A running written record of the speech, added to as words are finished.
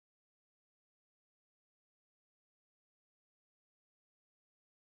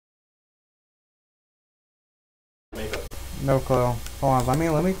No clue. Hold on,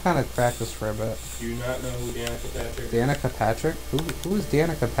 let me kind of practice for a bit. Do you not know who Danica Patrick is? Danica Patrick? Who is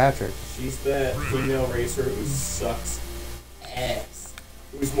Danica Patrick? She's that female racer who sucks ass.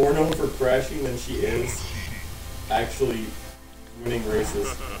 Who's more known for crashing than she is actually winning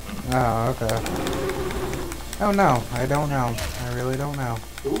races. Oh, okay. Oh no, I don't know. I really don't know.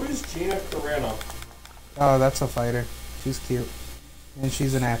 Who is Gina Carano? Oh, that's a fighter. She's cute. And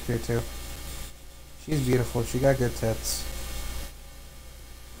she's an actor too. She's beautiful. She got good tits.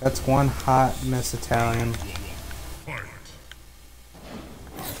 That's one hot Miss Italian.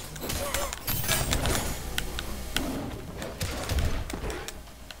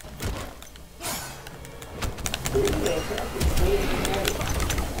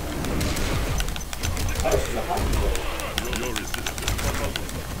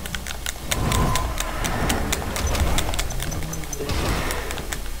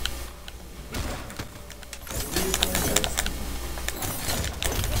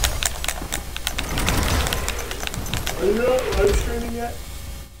 Are you not live streaming yet?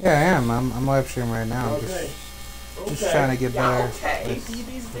 Yeah, I am. I'm live streaming right now. Okay. Just trying to get better. Okay,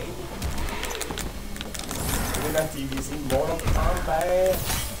 DBZ. We're not DBZ, Mortal Kombat.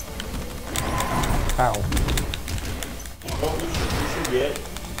 How? Oh, you should get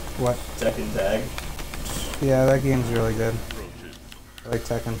What? Tekken Tag. Yeah, that game's really good. I like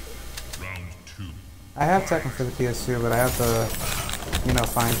Tekken. I have Tekken for the PS2, but I have to, you know,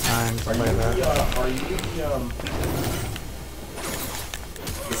 find time to play that. Are you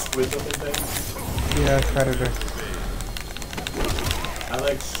the squid looking thing? Yeah, Predator. I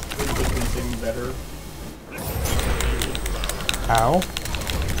like squid looking thing better. How?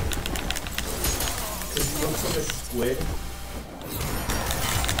 Because you look like a squid.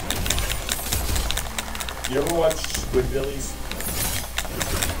 You ever watch Squidbillies?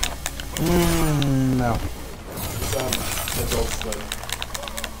 No. It's Adult Swim.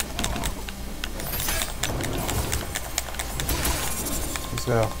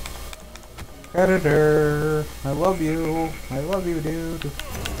 So, Predator, I love you. I love you, dude.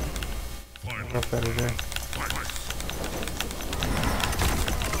 I love Predator.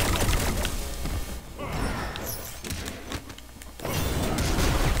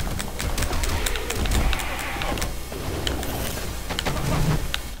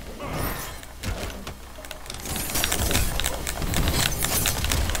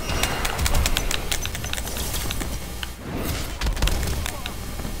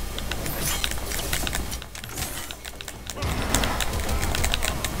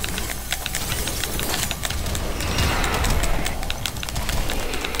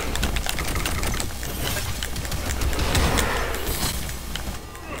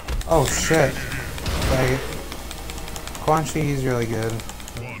 Oh shit. Like, Quan Chi, he's really good.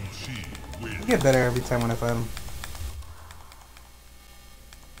 I get better every time when I fight him.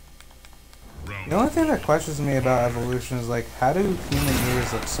 The only thing that questions me about evolution is like, how do human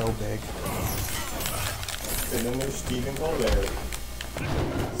ears look so big? And then there's Stephen Colbert,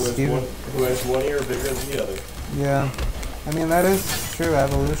 who has one ear bigger than the other. Yeah. I mean, that is true.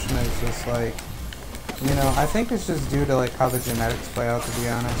 Evolution is just like, you know, I think it's just due to like how the genetics play out, to be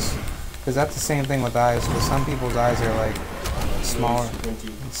honest. Because that's the same thing with eyes. Because some people's eyes are like smaller,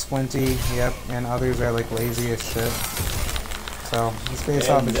 squinty, yep, and others are like lazy as shit. So it's based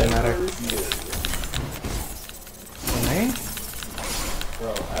off of genetics. For me?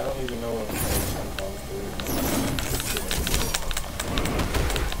 Bro, I don't even know what I'm saying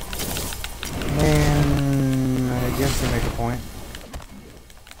Man, I guess you make a point.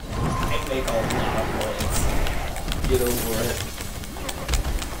 I make a lot of points. Get over it.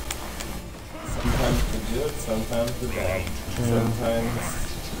 Sometimes the good, sometimes the bad. Yeah. Sometimes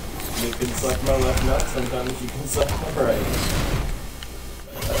you can suck my left nut, sometimes you can suck my right.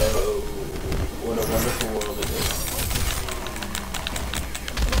 Oh, what a wonderful world it is.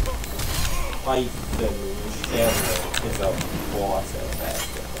 Python Shamrock is a boss at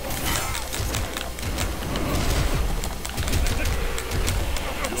basketball.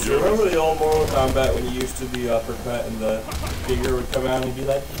 Do you remember the old Mortal Kombat when you used to the uppercut and the figure would come out and you'd be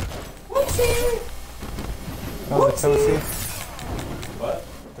like, whoopsie! Oh, the Tosi? What?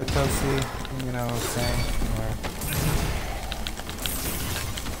 The Tosi, you know, saying.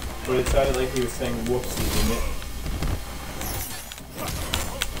 But it sounded like he was saying whoopsie, didn't it?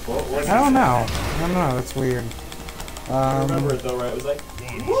 I don't know. I don't know. That's weird. I remember it though, right? It was like,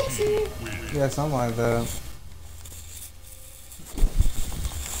 whoopsie! Yeah, something like that.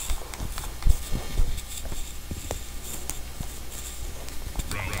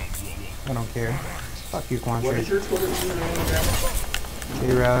 I don't care. Fuck you, Quan Chi. What is your Twitter username again?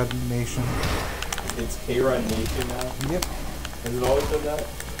 J-Rod Nation. It's K-Rod Nation now? Yep. Has it always been that?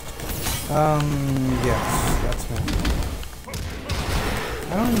 Yes, that's me.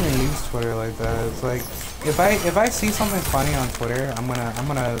 I don't even use Twitter like that. It's like if I see something funny on Twitter, I'm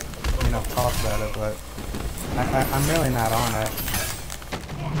gonna talk about it, but I'm really not on it.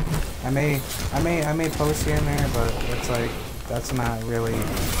 I may post here and there, but it's like that's not really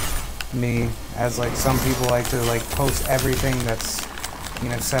me. As like some people like to like post everything that's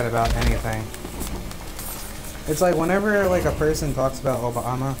said about anything. It's like whenever like a person talks about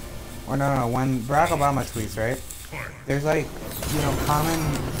Obama, or no, when Barack Obama tweets, right? There's like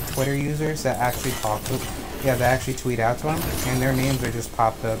common Twitter users that actually they actually tweet out to him, and their names are just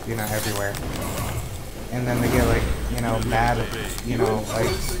popped up everywhere. And then they get like mad, like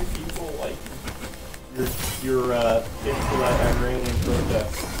people like your into that Iranian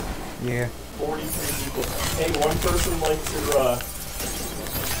protest. Yeah. 43 people. Hey, one person likes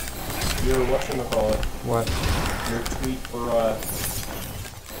your whatchamacallit. What? Your tweet for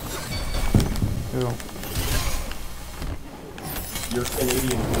Who? Your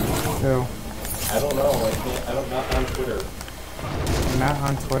Canadian tweet. Who? I don't know. I'm not on Twitter. You're not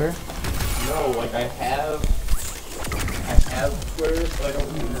on Twitter? No, like I have Twitter, but I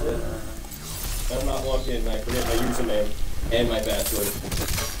don't use it. I'm not logged in. I forget my username and my password.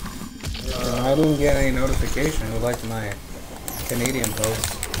 I didn't get any notification who liked my Canadian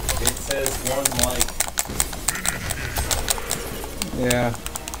post. It says 1 like. Yeah.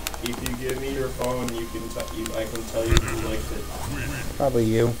 If you give me your phone, I can tell you who liked it. Probably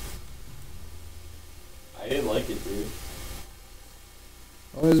you. I didn't like it, dude.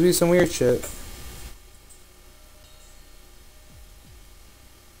 Always be some weird shit.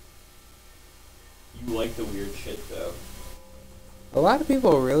 You like the weird shit, though. A lot of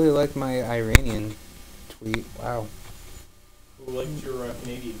people really like my Iranian tweet. Wow. Who liked your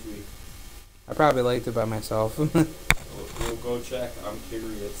Canadian tweet? I probably liked it by myself. We'll go check. I'm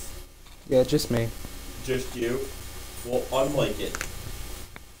curious. Yeah, just me. Just you? Well, unlike it.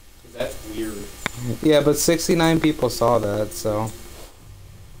 'Cause that's weird. Yeah, but 69 people saw that, so...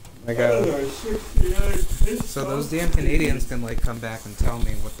 I got... So those damn Canadians can, like, come back and tell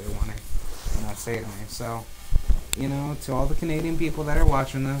me what they want to say to me. So, to all the Canadian people that are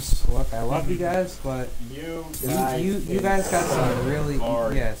watching this, look, I love you guys, but you guys got some really...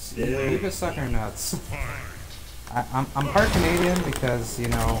 Yes, dick. you can suck our nuts. I'm part Canadian because,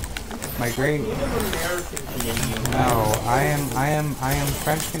 my great... American Canadian. No, I am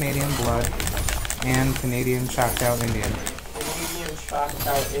French Canadian blood and Canadian Choctaw Indian. Canadian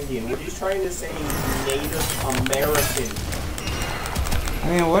Choctaw Indian. What are you trying to say? Native American. I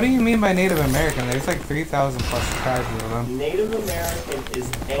mean, what do you mean by Native American? There's like 3,000 plus tribes of them. Native American is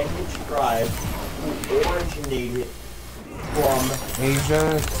any tribe who originated from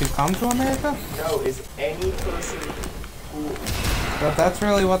Asia to come to America? No, is any person who... But that's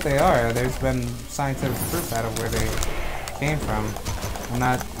really what they are. There's been scientific proof out of where they came from. I'm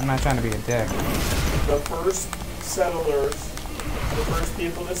not trying to be a dick. The first settlers, the first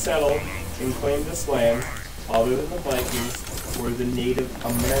people to settle and claim this land, other than the Vikings, were the Native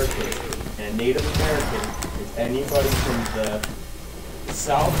Americans. And Native American is anybody from the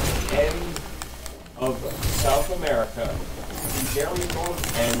south end of South America, the very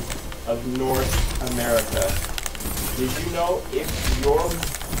north end of North America. Did you know if you're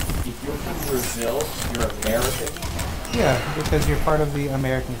from Brazil, you're American? Yeah, because you're part of the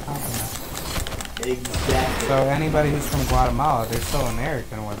American continent. Exactly. So anybody who's from Guatemala, they're still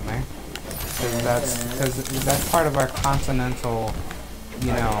American with me. Because that's part of our continental,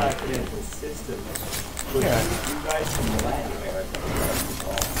 Continental system. But Yeah. You guys from Latin America.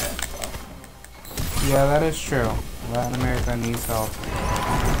 Yeah, that is true. Latin America needs help.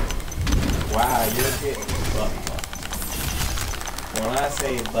 Wow, you're getting butt fucked. When I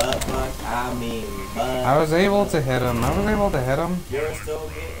say butt fucked, I mean butt. I was able to hit him. You're still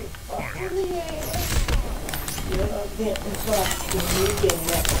getting fucked in the ass. You're getting fucked and you're getting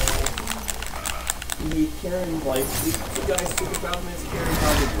that. You carrying like you guys think about this carrying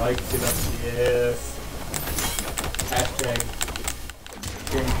probably likes it up the ass. Hashtag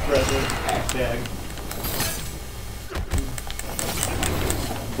carrying present. Hashtag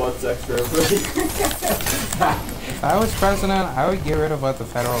butts extra. If I was president, I would get rid of the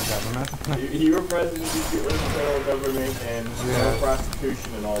federal government. You were president, you'd get rid of the federal government and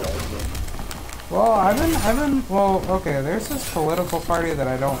prostitution and all that stuff. Well, okay, there's this political party that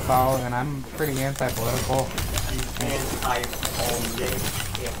I don't follow, and I'm pretty anti-political.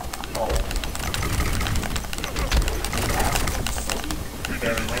 Anti-political.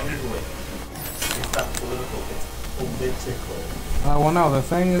 Their language. It's not political, it's political. Well, no, the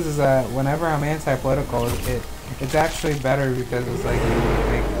thing is that whenever I'm anti-political, it's actually better because it's like you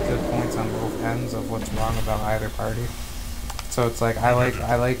make good points on both ends of what's wrong about either party. So it's like I like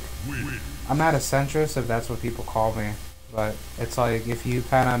I'm not a centrist if that's what people call me, but it's like if you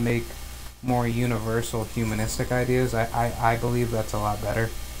kind of make more universal humanistic ideas, I believe that's a lot better.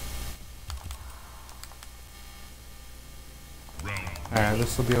 Alright,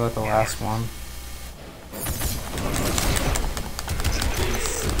 this will be like the last one.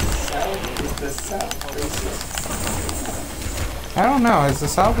 Is the South racist? I don't know. Is the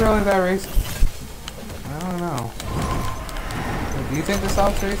South really that racist? I don't know. Do you think the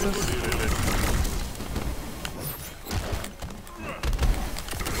South's racist?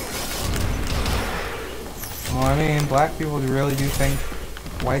 Well, I mean, black people really do think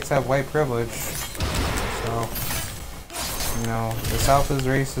whites have white privilege. So, you know, the South is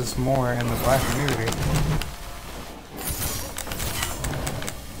racist more in the black community.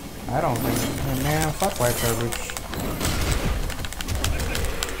 I don't think, man, fuck white privilege.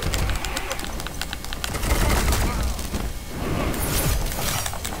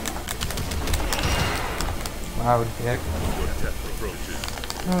 Wow, dick.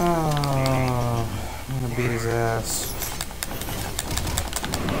 Oh, I'm gonna beat his ass.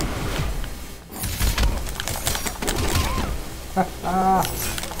 Ah.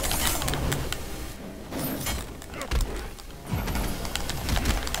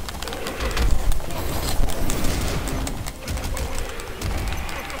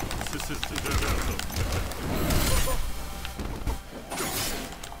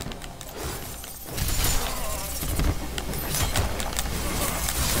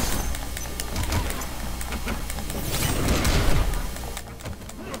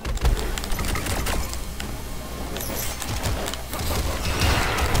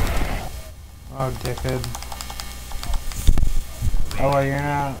 Oh, dickhead. Oh, well, you're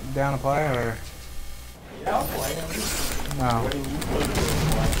not down to play, or? Yeah, I'll play. No. What do you play?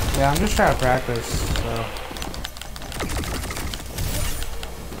 Yeah, I'm just trying to practice, so.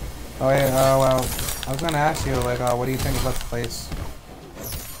 Oh, yeah, well, I was gonna ask you, like, what do you think about the place?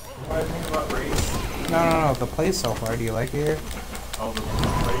 What do I think about race? No, the place so far. Do you like it here? Oh, the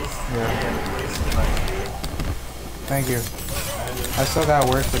place? Yeah. Yeah, the place is nice here. Thank you. I still got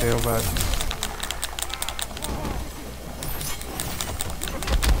work to do, but.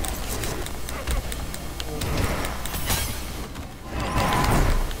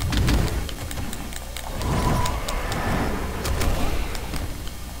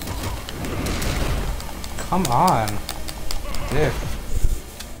 Come on, dick.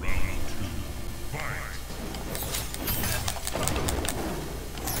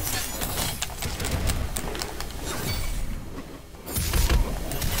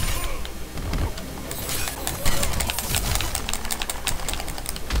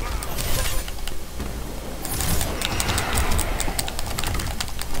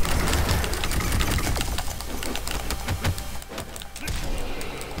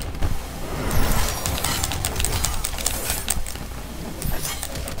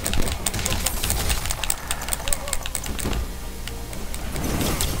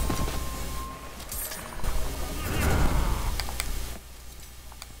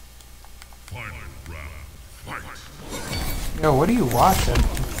 Yo, what are you watching? A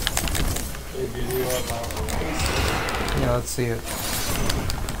video about race. Yeah, let's see it.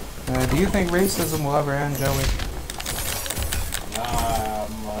 Do you think racism will ever end, Joey?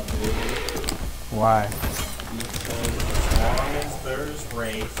 I'm not doing. Why? Because as long as there's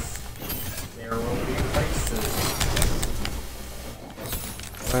race, there will be racism.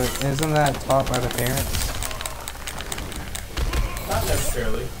 But isn't that taught by the parents? Not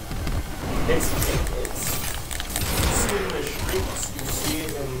necessarily. It's you see it in the streets, you see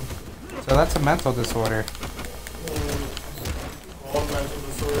it in So that's a mental disorder. all mental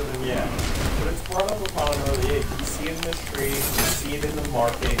disorder, then yeah. But it's brought up upon an early age. You see it in the street, you see it in the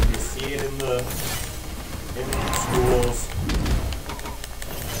market, you see it in the schools.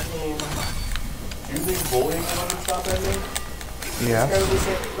 I mean, do you think bullying will ever stop ending? Yeah,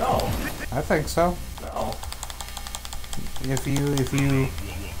 No. I think so. No. If you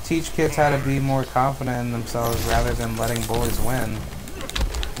teach kids how to be more confident in themselves rather than letting bullies win,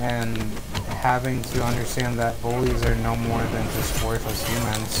 and having to understand that bullies are no more than just worthless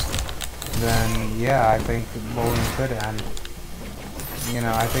humans, then yeah, I think bullying could end. You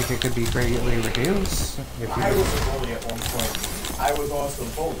know, I think it could be greatly reduced. If you... I was a bully at one point. I was also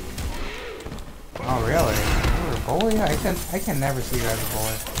bullied. Oh really? You were a bully? I can never see you as a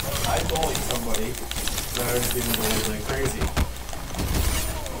bully. I bullied somebody that I was getting bullied like crazy.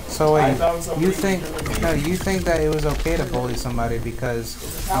 So So I wait, found somebody you think who's gonna be- no? You think that it was okay to bully somebody because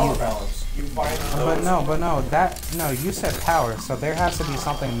It's a power you, balance. You find but those. no, you said power, so there has to be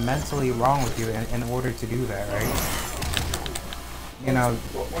something mentally wrong with you in order to do that, right? You know,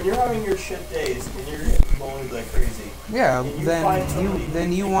 When you're having your shit days and you're getting bullied like crazy. yeah, And you find somebody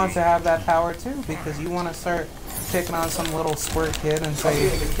then you who want to have that power too, because you want to start picking on some little squirt kid and say,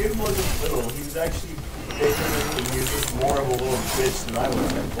 Okay, the kid wasn't little. He was actually bigger than me. He was just more of a little bitch than I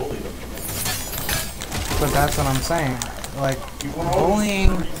was. I bullied him. but that's what I'm saying. Like You were bullying,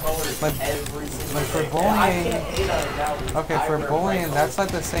 always 3 colors like every single like for day. And I bullying. can't hate on it now because Okay, I for wear bullying, bright that's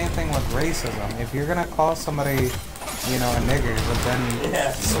colors. like the same thing with racism. If you're gonna call somebody, you know, a nigger, but then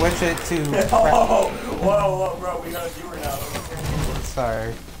Yeah. switch it to Oh, whoa, bro, we got a viewer now.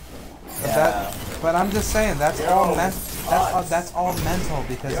 sorry. But Yeah. but I'm just saying that's Yo, all putts. that's all mental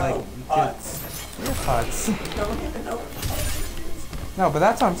because like Yo, you putts. you're putts. Don't even know what putts is. No, but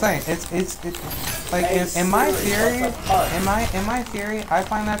that's what I'm saying. It's like Hey, in my Siri, theory, what's a putt? in my theory, I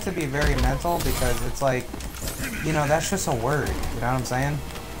find that to be very mental because it's like, you know, that's just a word. You know what I'm saying?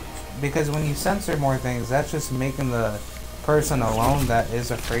 Because when you censor more things, that's just making the person alone that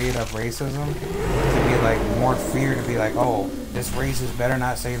is afraid of racism to be like more fear to be like, oh, this racist better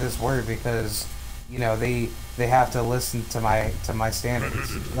not say this word because, you know, they have to listen to my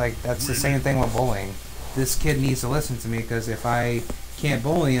standards. Like that's the same thing with bullying. This kid needs to listen to me because if I can't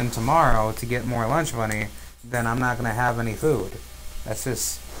bully him tomorrow to get more lunch money, then I'm not gonna have any food. That's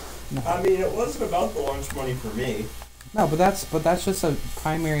just I mean, it wasn't about the lunch money for me. no, but that's just a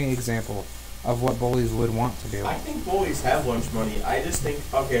primary example of what bullies would want to do. I think bullies have lunch money. I just think,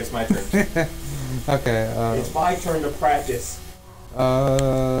 okay, it's my turn. Okay. It's my turn to practice.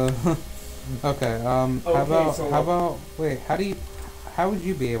 Okay. Okay, so- how about wait? How would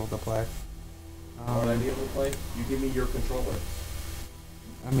you be able to play? Would I be able to play? You give me your controller.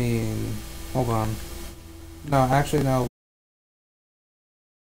 I mean, hold on. No, actually, no.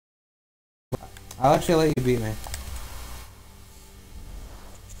 I'll actually let you beat me.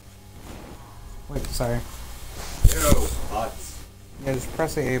 Wait, sorry. Yo, butts. Yeah, just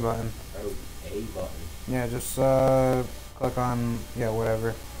press the A button. Oh, A button. Yeah, just click on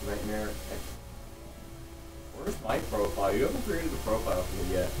whatever. Nightmare. Where's my profile? You haven't created a profile for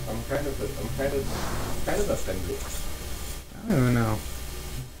me yet. I'm kind of offended. I don't even know.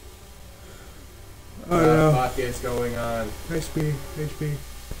 Podcast going on. HP.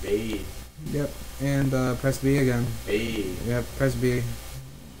 B. Yep. And press B again. B. Yep. Press B.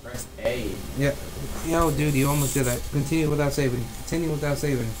 Press A. Yep. Yo, dude, you almost did that. Continue without saving. Thank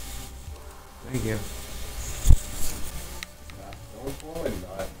you. Don't blow a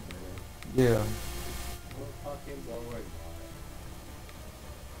nut. Yeah. Don't fucking blow a nut.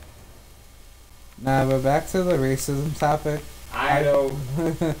 Nah, but back to the racism topic. I don't.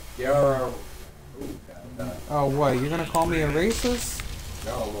 You're a. Ooh, God. Oh, what? You're gonna call me a racist?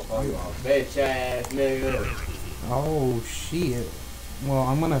 No, I'm gonna call you a bitch ass nigga. Oh, shit. Well,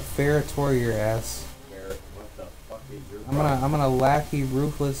 I'm gonna ferretor your ass. What the fuck is your I'm gonna lackey,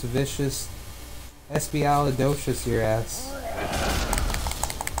 ruthless, vicious, espialidocious your ass.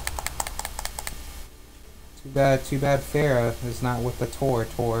 Too bad Farah is not with the Tor.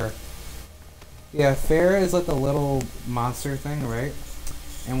 Yeah, Farah is like a little monster thing, right?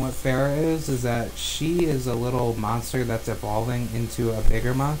 And what Farah is that she is a little monster that's evolving into a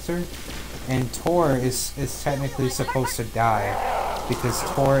bigger monster. And Tor is technically supposed to die because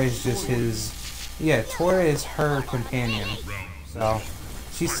Tor is just his... Yeah, Tor is her companion. So,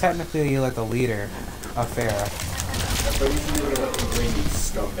 she's technically like the leader of Farah. I thought you were gonna let me win, you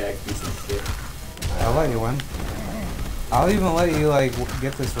scumbag piece of shit. I'll let you win. I'll even let you like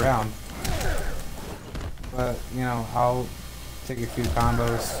get this round. But, you know, I'll take a few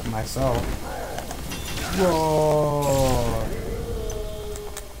combos myself. Whoa!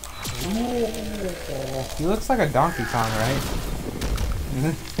 He looks like a Donkey Kong, right?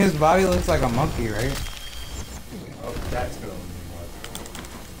 His body looks like a monkey, right? Oh, that's gonna be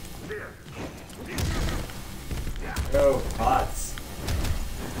one. Yo, bots.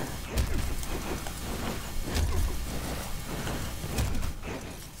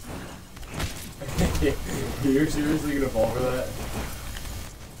 You're seriously gonna fall for that?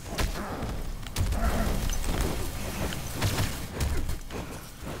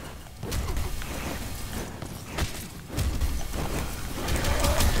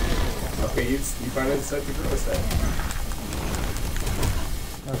 Okay, you finally decided to grow that.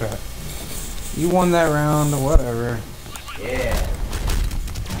 Okay. You won that round, whatever. Yeah.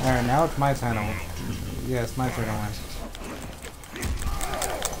 Alright, now it's my turn to win. Yeah, it's my turn to win.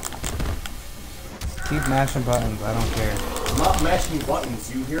 Keep mashing buttons, I don't care. I'm not mashing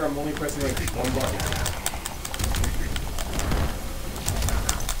buttons. You hear I'm only pressing like one button.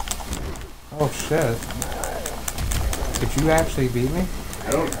 Oh shit. Did you actually beat me?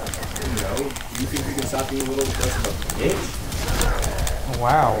 I don't know. Do you think you can stop being a little less of a bitch?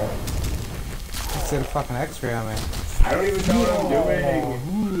 Wow. You did a fucking x-ray on me. I don't even know what I'm doing.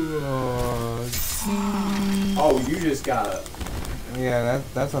 Oh, you just got it. Yeah,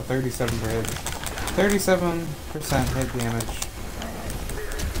 that's a 37 hit. 37% hit damage.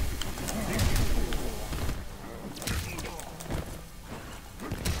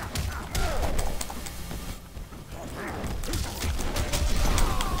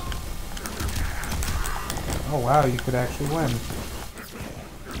 Oh wow, you could actually win.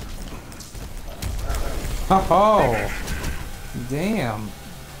 Oh, damn.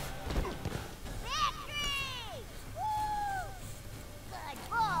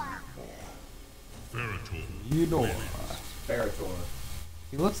 You know. Ferritor.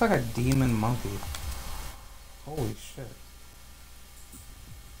 He looks like a demon monkey. Holy shit.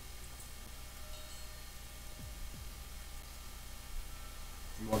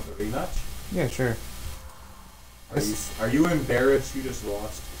 You want the rematch? Yeah, sure. Are you embarrassed you just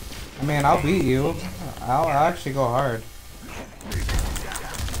lost? I mean, I'll beat you. I'll actually go hard.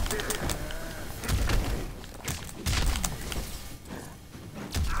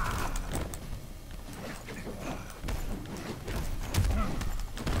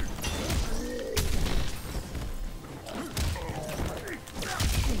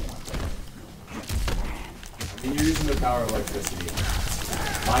 I mean, you're using the power of electricity.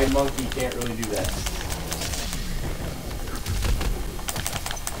 My monkey can't really do that.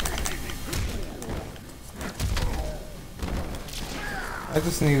 I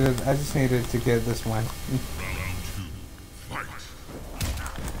just needed to get this win.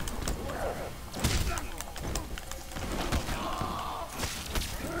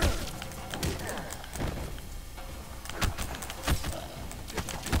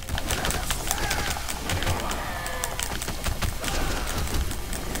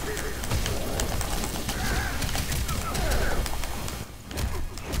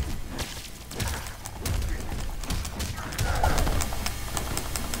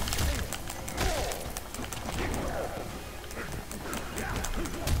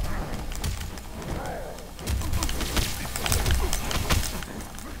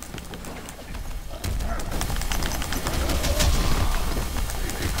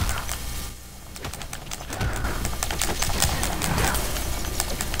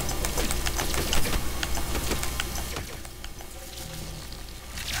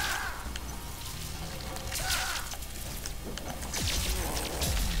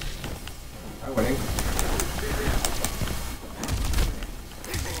 I'm winning.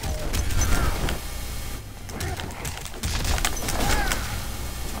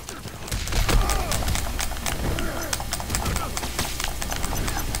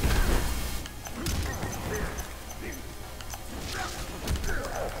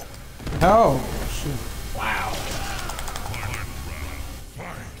 Oh, shit. Wow.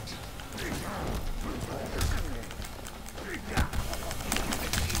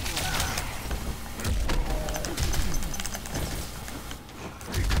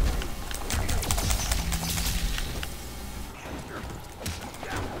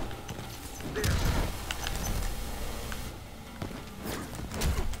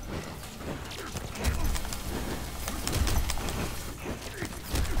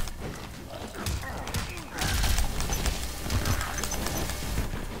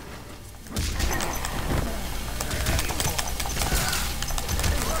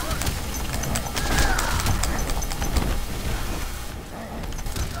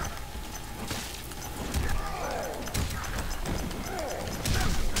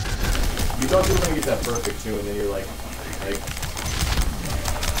 You thought you were gonna get that perfect too, and then you're like.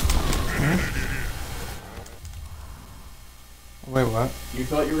 Wait, what? You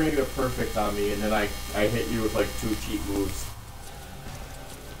thought you were gonna get a perfect on me, and then I hit you with like 2 cheat moves.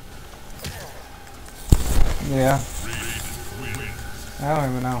 Yeah. I don't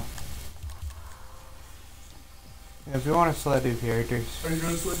even know. Yeah, if you want to select new characters. Are you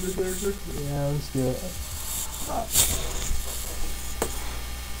gonna select this character? Yeah, let's do it.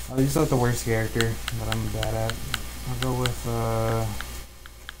 I'll use like the worst character that I'm bad at. I'll go with, I'm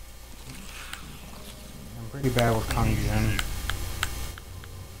pretty bad with Kung Jin.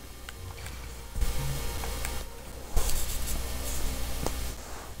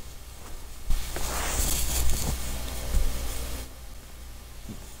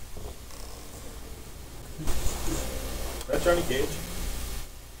 That's Johnny Cage.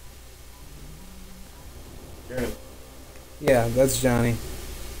 Kieran. Yeah, that's Johnny.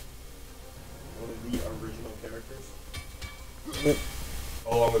 One of the original characters. Yep.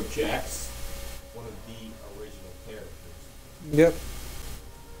 Along with Jax. One of the original characters. Yep.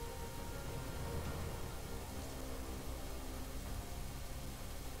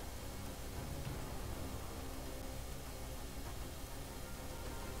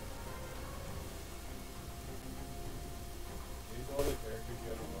 These are all the characters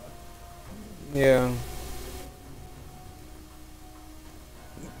you ever watched. Yeah.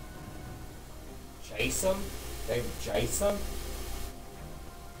 Jason? They Jason? You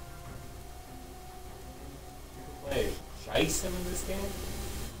can play Jason in this game?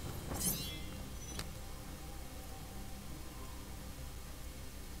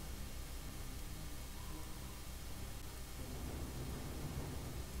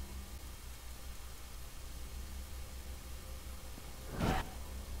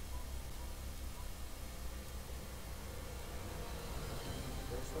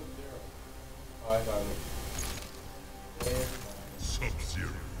 Where's Sub-Zero? Oh, I found it. Sub-Zero.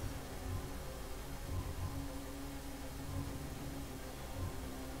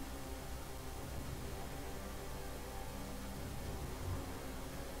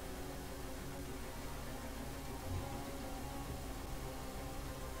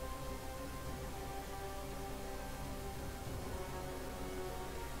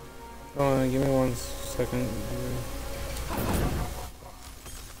 Hold on, give me 1 second.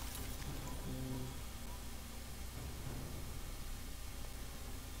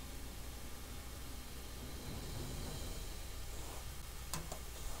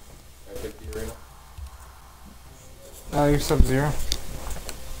 I picked the arena. Oh, you're Sub-Zero.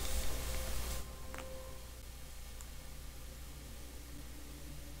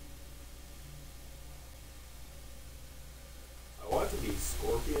 I want it to be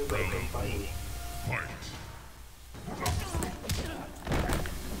Scorpion, but I'm fighting. Fight.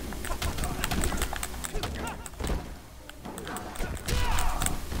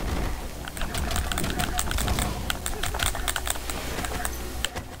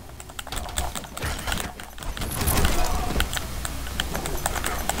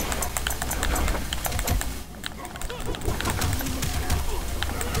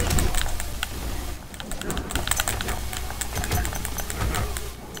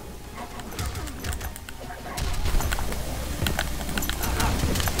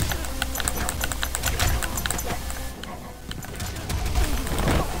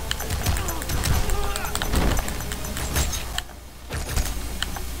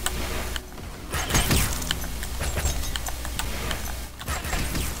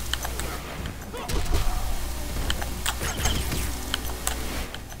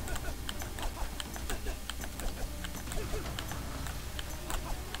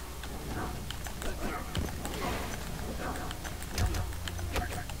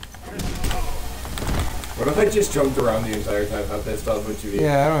 What if I just jumped around the entire time? How pissed off would you be?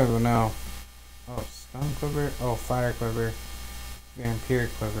 Yeah, I don't even know. Oh, stun quiver? Oh, fire quiver. Vampire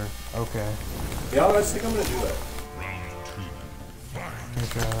quiver. Okay. Yeah, I think I'm gonna do that. Round two. Fight. Let me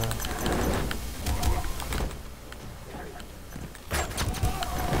try that.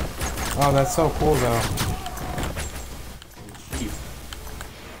 Oh, that's so cool though. Jeez.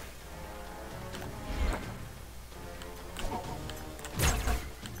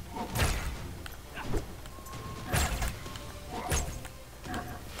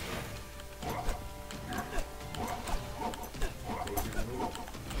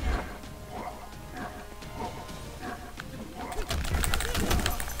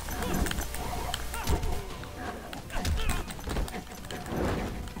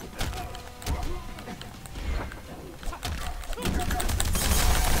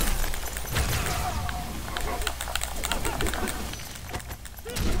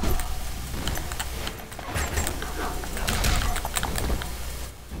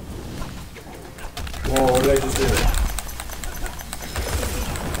 Whoa, what did I just do?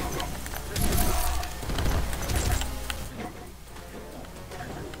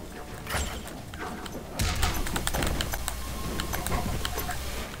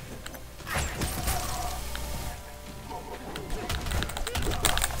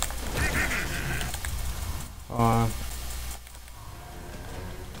 Hold on.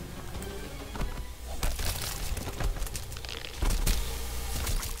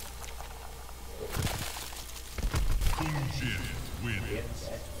 Kunjin wins.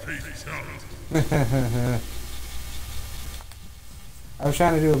 Fatality. I was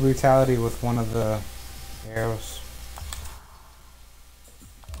trying to do a brutality with one of the arrows.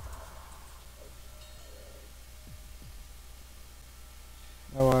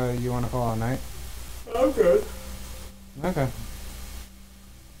 Oh, you want to call it a night? I'm good. Okay.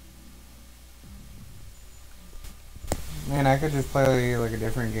 Man, I could just play like a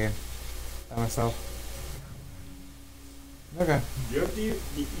different game by myself. Okay. You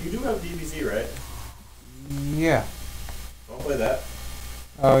do have DBZ, right? Yeah. I'll play that.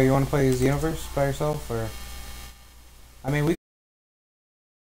 Oh, you want to play Xenoverse by yourself, or? I mean, we.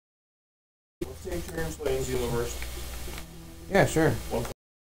 Let's take turns playing Xenoverse. Yeah, sure. One